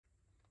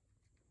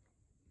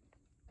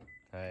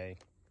Hey.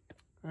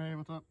 Hey,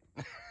 what's up?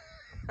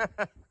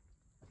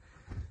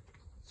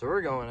 So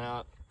we're going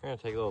out. We're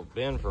gonna take a little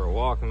bend for a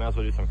walk and might as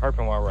well do some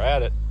herping while we're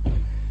at it.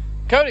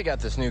 Cody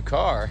got this new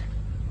car,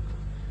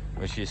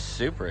 which he's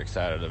super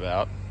excited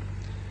about.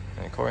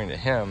 And according to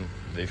him,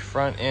 the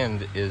front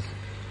end is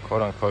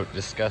quote unquote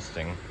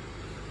disgusting.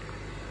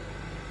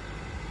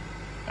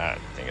 I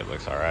think it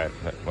looks all right,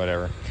 but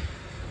whatever.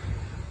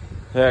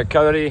 Yeah,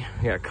 Cody,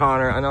 we got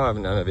Connor. I know I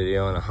haven't done a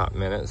video in a hot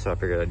minute, so I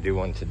figured I'd do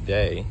one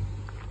today.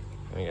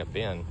 And we got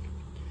Ben.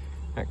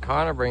 Got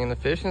Connor bringing the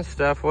fishing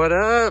stuff. What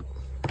up?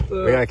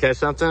 We gonna catch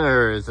something,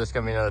 or is this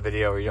gonna be another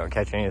video where you don't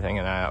catch anything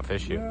and I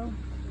outfish you? Yeah,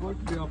 I like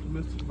to be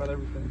optimistic about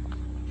everything.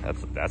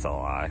 That's a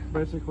lie.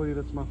 Basically,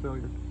 that's my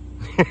failure.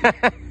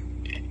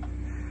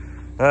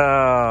 What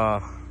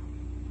are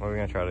we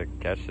gonna try to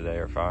catch today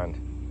or find?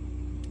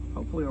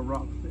 Hopefully a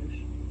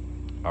rockfish.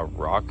 A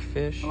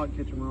rockfish? I like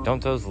catching rocks.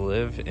 Don't those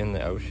live in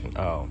the ocean?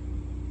 Oh.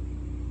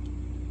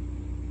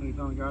 You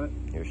finally got it?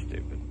 You're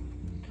stupid.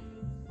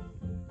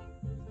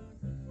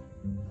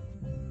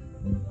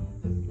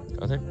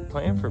 Are they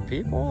playing for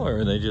people, or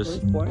are they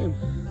just playing?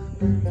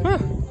 Huh.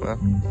 Well,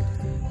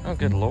 oh,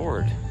 good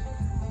lord.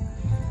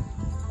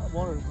 That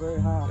water is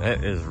very high.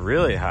 It is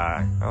really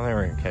high. I don't think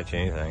we're gonna catch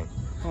anything.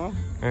 Huh?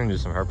 We're gonna do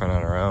some herping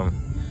on our own.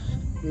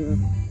 Yeah.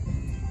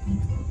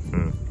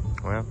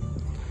 Well,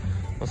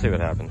 we'll see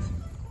what happens.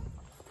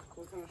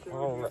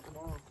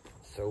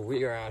 So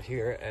we are out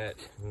here at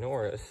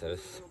Norris at a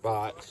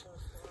spot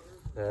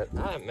that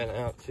I haven't been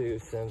out to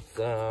since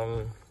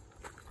the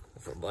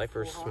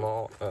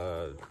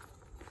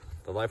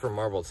Lifer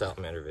Marbled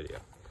Salamander video.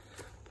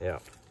 Yeah.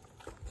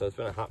 So it's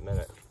been a hot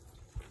minute.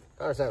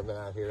 Connor's haven't been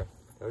out here.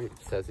 Oh, he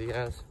says he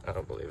has. I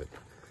don't believe it.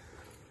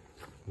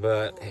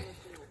 But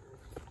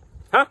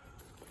huh?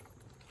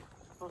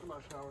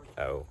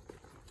 Oh.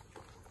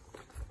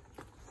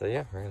 So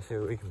yeah, we're gonna see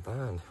what we can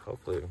find.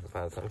 Hopefully we can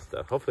find some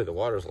stuff. Hopefully the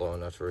water's low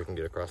enough so we can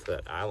get across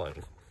that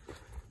island.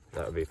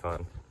 That would be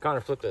fun.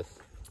 Connor, flip this.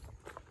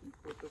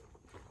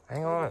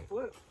 Hang on.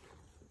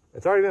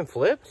 It's already been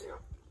flipped? Yeah.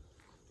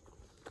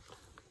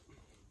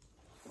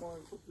 Come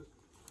on, flip it.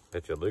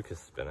 Bet you Lucas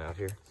has been out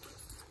here.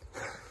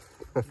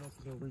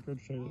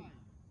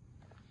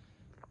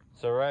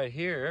 So right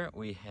here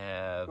we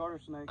have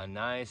a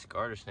nice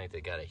garter snake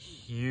that got a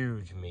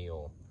huge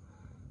meal.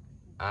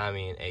 I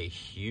mean, a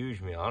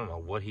huge meal. I don't know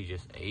what he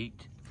just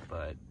ate,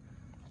 but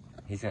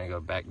he's gonna go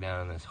back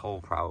down in this hole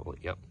probably.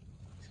 Yep,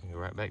 he's gonna go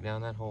right back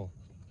down that hole.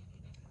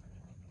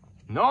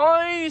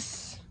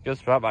 Nice! Good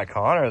spot by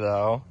Connor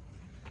though.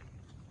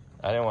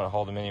 I didn't want to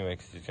hold him anyway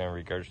because he's gonna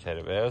regurgitate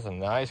it, but it was a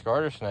nice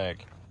garter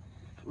snake.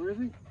 Where is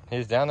he?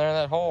 He's down there in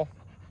that hole.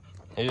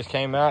 He just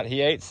came out.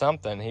 He ate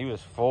something. He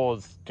was full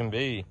as can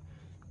be.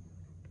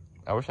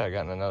 I wish I had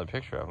gotten another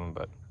picture of him,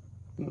 but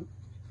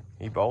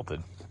he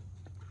bolted.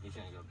 He's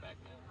gonna go back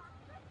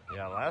down.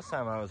 Yeah, last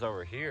time I was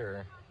over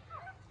here,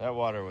 that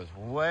water was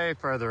way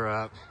further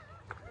up.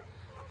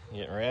 You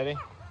getting ready?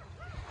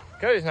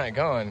 Cody's not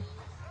going.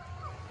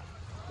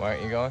 Why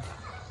aren't you going?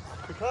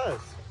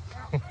 Because.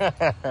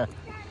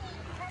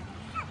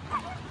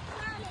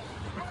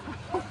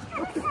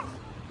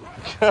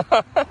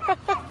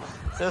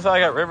 That's why I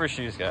got river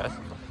shoes, guys.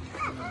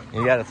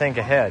 You got to think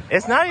ahead.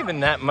 It's not even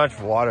that much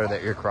water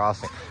that you're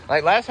crossing.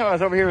 Like last time I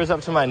was over here, it was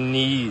up to my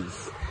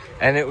knees,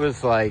 and it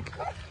was like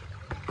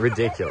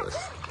ridiculous.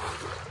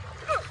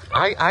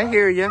 I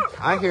hear you.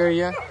 I hear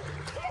you.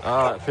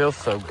 Oh, it feels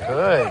so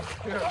good.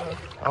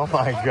 Oh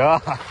my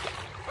god,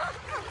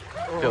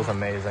 it feels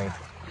amazing.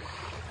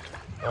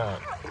 All right.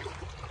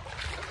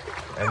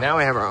 And now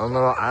we have our own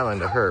little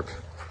island to herp,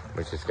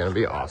 which is going to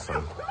be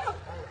awesome.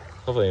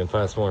 Hopefully we can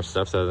find some more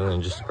stuff other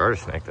than just a garter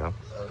snake, though.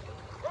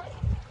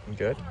 You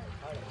good?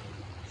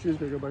 She's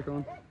gonna go back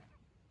on.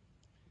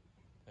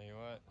 Tell you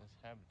what, this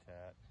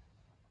habitat,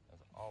 as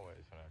always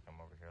when I come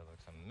over here,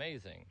 looks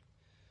amazing.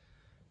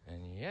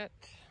 And yet,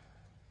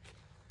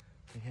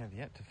 we have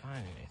yet to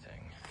find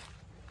anything.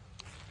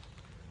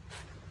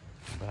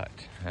 But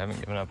I haven't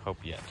given up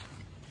hope yet.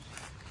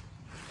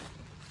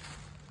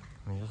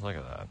 I mean, just look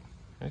at that.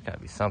 There's gotta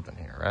be something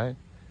here, right?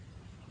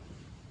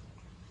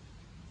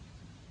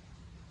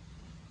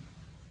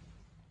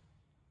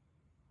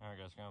 Alright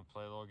guys, gonna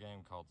play a little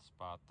game called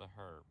Spot the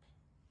Herp.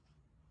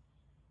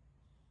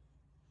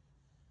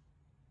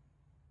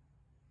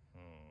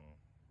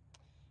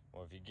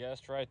 Well, if you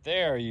guessed right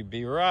there, you'd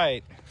be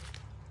right.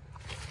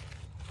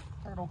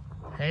 Turtle.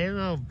 Hey,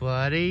 little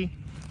buddy.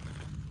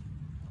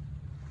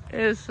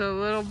 It's a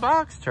little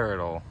box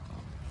turtle.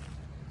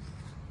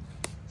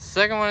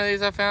 Second one of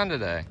these I found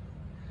today.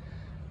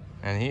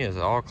 And he is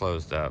all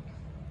closed up.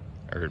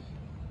 Or,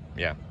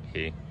 yeah,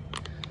 he.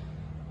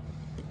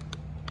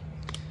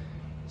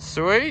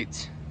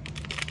 Sweet.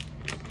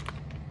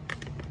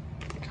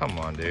 Come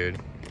on, dude.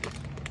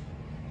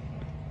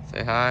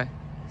 Say hi.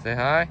 Say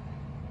hi.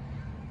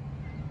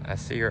 I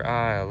see your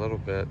eye a little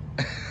bit.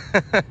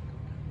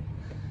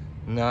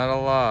 Not a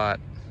lot,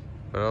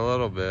 but a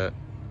little bit.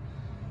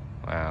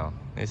 Wow,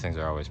 these things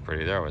are always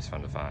pretty. They're always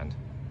fun to find.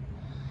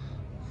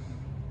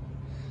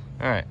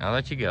 All right, I'll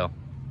let you go.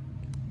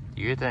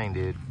 Do your thing,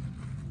 dude.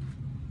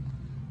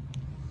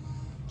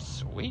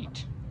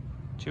 Sweet.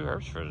 2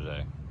 herps for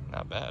today.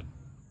 Not bad.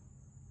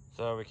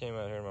 So we came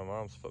out here and my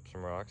mom's flipped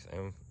some rocks,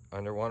 and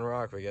under one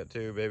rock we got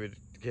 2 baby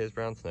case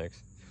brown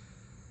snakes.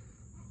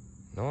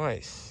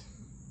 Nice.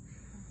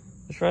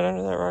 Just right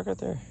under that rock right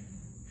there.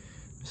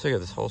 We still got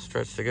this whole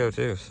stretch to go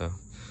too, so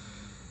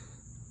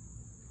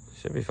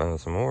should be finding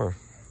some more.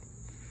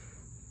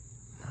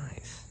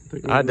 Nice.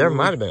 There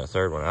might have been a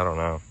third one. I don't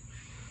know.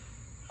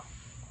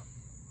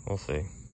 We'll see.